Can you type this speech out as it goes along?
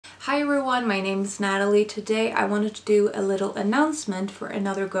Hi everyone, my name is Natalie. Today I wanted to do a little announcement for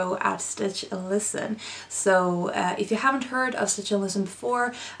another go at Stitch and Listen. So if you haven't heard of Stitch and Listen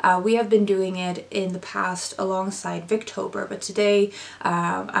before, we have been doing it in the past alongside Victober, but today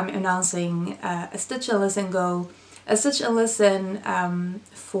I'm announcing a Stitch and Listen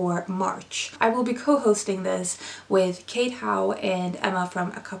for March. I will be co-hosting this with Kate Howe and Emma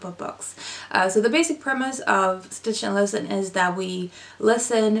from A Cup of Books. So the basic premise of Stitch and Listen is that we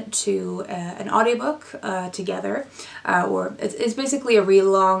listen to an audiobook together, or it's basically a read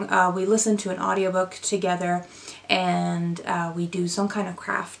along. We listen to an audiobook together and we do some kind of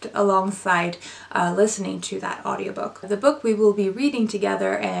craft alongside listening to that audiobook. The book we will be reading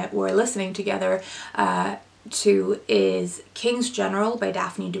together or listening together to is King's General by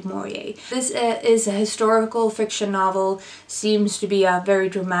Daphne du Maurier. This is a historical fiction novel, seems to be a very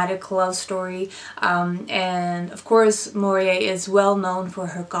dramatic love story, and of course Maurier is well known for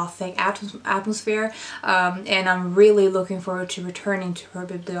her gothic atmosphere, and I'm really looking forward to returning to her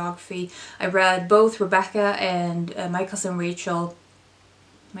bibliography. I read both Rebecca and My Cousin Rachel,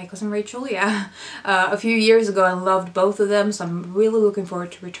 yeah, a few years ago and loved both of them, so I'm really looking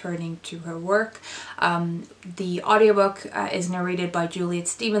forward to returning to her work. The audiobook is narrated by Juliet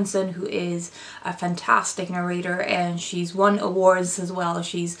Stevenson, who is a fantastic narrator, and she's won awards as well.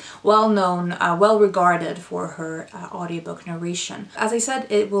 She's well known, well regarded for her audiobook narration. As I said,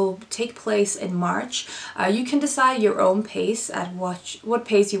 it will take place in March. You can decide your own pace at what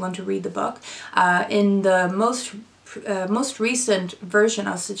pace you want to read the book. In the most recent version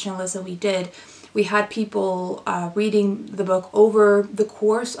of Stitch and Listen we had people reading the book over the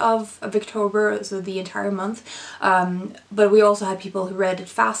course of October, so the entire month, but we also had people who read it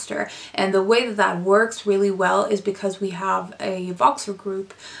faster. And the way that that works really well is because we have a Voxer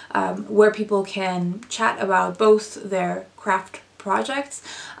group where people can chat about both their craft projects,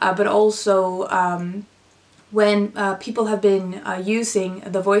 but also when people have been using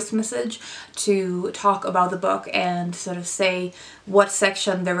the voice message to talk about the book and sort of say what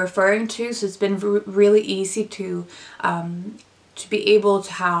section they're referring to. So it's been really easy to be able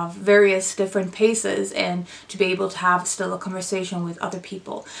to have various different paces and to be able to have still a conversation with other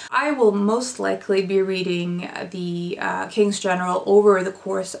people. I will most likely be reading the King's General over the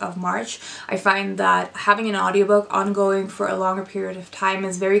course of March. I find that having an audiobook ongoing for a longer period of time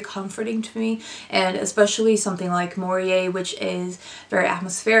is very comforting to me, and especially something like Maurier, which is very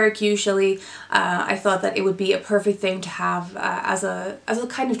atmospheric usually. I thought that it would be a perfect thing to have as a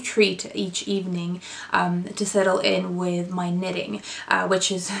kind of treat each evening to settle in with my knitting.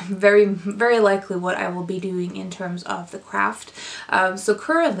 Which is very likely what I will be doing in terms of the craft. So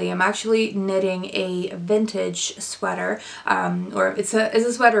currently I'm actually knitting a vintage sweater, or it's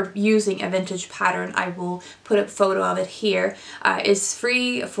a sweater using a vintage pattern. I will put a photo of it here. It's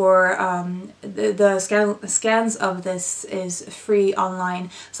free for the scans of this is free online,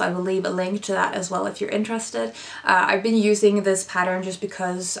 so I will leave a link to that as well if you're interested. I've been using this pattern just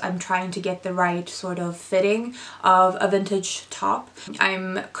because I'm trying to get the right sort of fitting of a vintage top.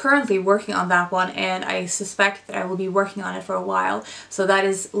 I'm currently working on that one, and I suspect that I will be working on it for a while, so that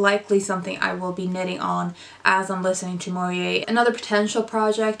is likely something I will be knitting on as I'm listening to Maurier. Another potential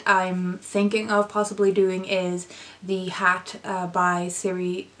project I'm thinking of possibly doing is the hat by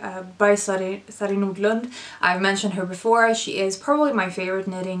Sari Nordlund. I've mentioned her before. She is probably my favorite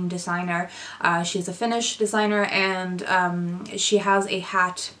knitting designer. She's a Finnish designer, and she has a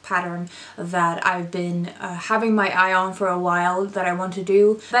hat pattern that I've been having my eye on for a while that I want to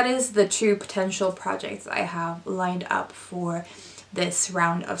do. That is the two potential projects I have lined up for this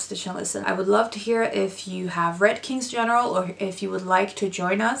round of Stitch and Listen. I would love to hear if you have read King's General, or if you would like to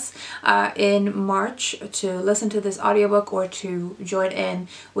join us in March to listen to this audiobook, or to join in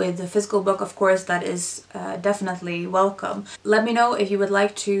with the physical book. Of course, that is definitely welcome. Let me know if you would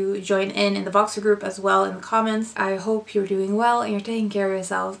like to join in the Voxer group as well in the comments. I hope you're doing well and you're taking care of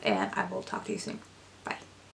yourself, and I will talk to you soon.